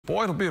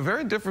Boy, it'll be a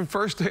very different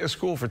first day of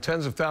school for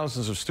tens of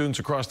thousands of students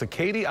across the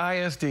Katy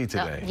ISD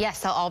today.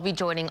 Yes, they'll all be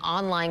joining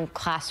online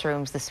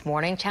classrooms this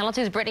morning. Channel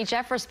 2's Brittany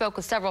Jeffers spoke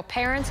with several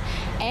parents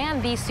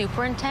and the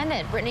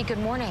superintendent. Brittany, good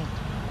morning.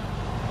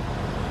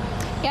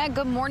 Yeah,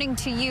 good morning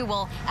to you.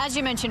 Well, as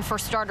you mentioned, for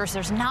starters,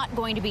 there's not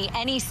going to be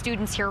any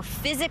students here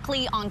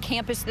physically on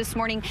campus this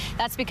morning.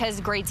 That's because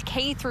grades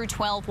K through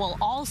 12 will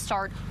all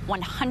start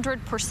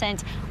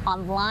 100%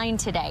 online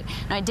today.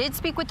 Now, I did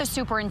speak with the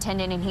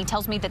superintendent, and he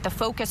tells me that the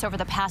focus over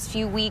the past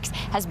few weeks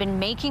has been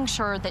making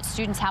sure that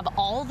students have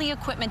all the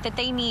equipment that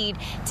they need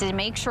to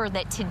make sure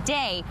that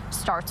today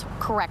starts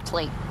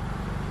correctly.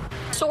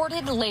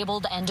 Sorted,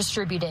 labeled, and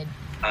distributed.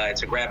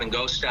 It's a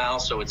grab-and-go style,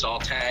 so it's all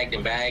tagged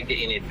and bagged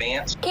in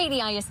advance.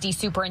 Katy ISD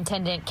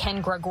Superintendent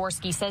Ken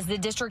Gregorski says the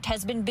district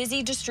has been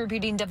busy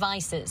distributing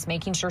devices,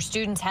 making sure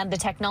students had the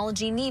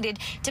technology needed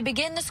to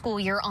begin the school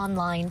year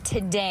online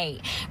today.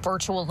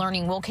 Virtual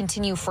learning will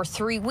continue for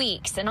 3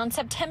 weeks, and on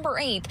September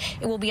 8th,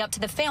 it will be up to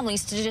the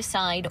families to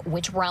decide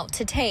which route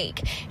to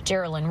take.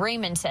 Geraldine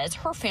Raymond says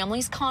her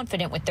family's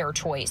confident with their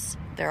choice.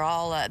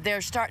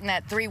 They're starting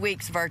that 3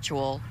 weeks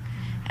virtual,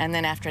 and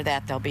then after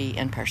that, they'll be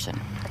in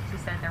person. She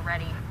said they're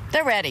ready.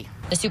 They're ready.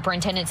 The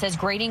superintendent says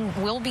grading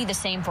will be the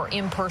same for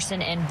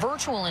in-person and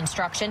virtual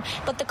instruction,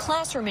 but the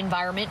classroom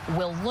environment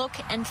will look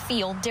and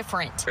feel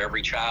different.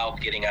 Every child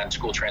getting on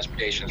school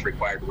transportation is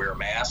required to wear a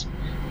mask.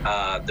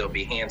 There'll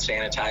be hand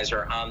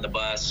sanitizer on the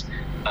bus.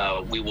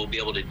 We will be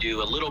able to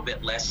do a little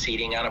bit less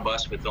seating on a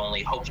bus with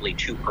only hopefully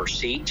 2 per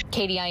seat.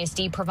 Katy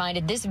ISD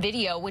provided this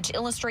video, which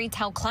illustrates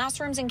how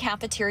classrooms and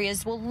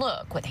cafeterias will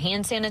look with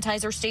hand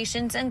sanitizer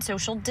stations and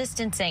social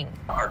distancing.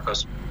 Our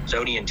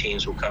custodian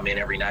teams will come in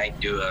every night,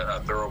 do a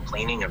thorough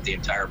cleaning of the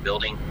entire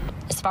building.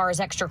 As far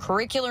as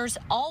extracurriculars,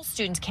 all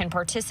students can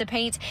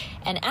participate,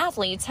 and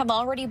athletes have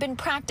already been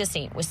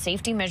practicing with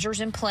safety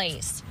measures in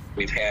place.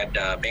 We've had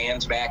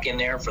bands back in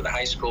there for the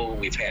high school.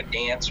 We've had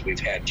dance. We've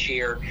had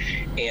cheer.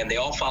 And they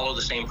all follow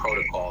the same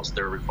protocols.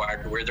 They're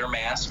required to wear their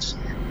masks.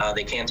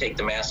 They can take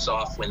the masks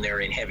off when they're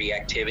in heavy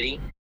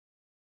activity.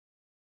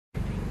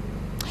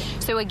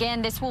 So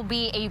again, this will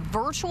be a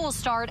virtual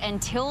start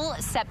until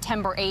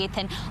September 8th.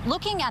 And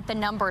looking at the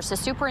numbers, the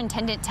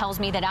superintendent tells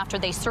me that after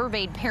they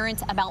surveyed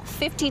parents, about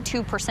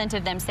 52%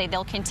 of them say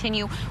they'll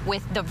continue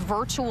with the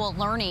virtual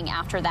learning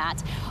after that.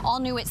 All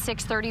new at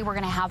 6:30, we're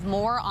going to have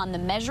more on the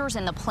measures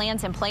and the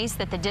plans in place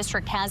that the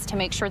district has to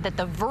make sure that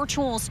the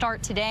virtual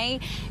start today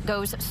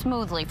goes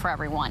smoothly for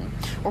everyone.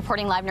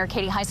 Reporting live near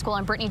Katy High School,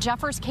 I'm Brittany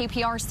Jeffers,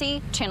 KPRC,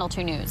 Channel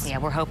 2 News. Yeah,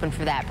 we're hoping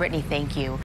for that. Brittany, thank you.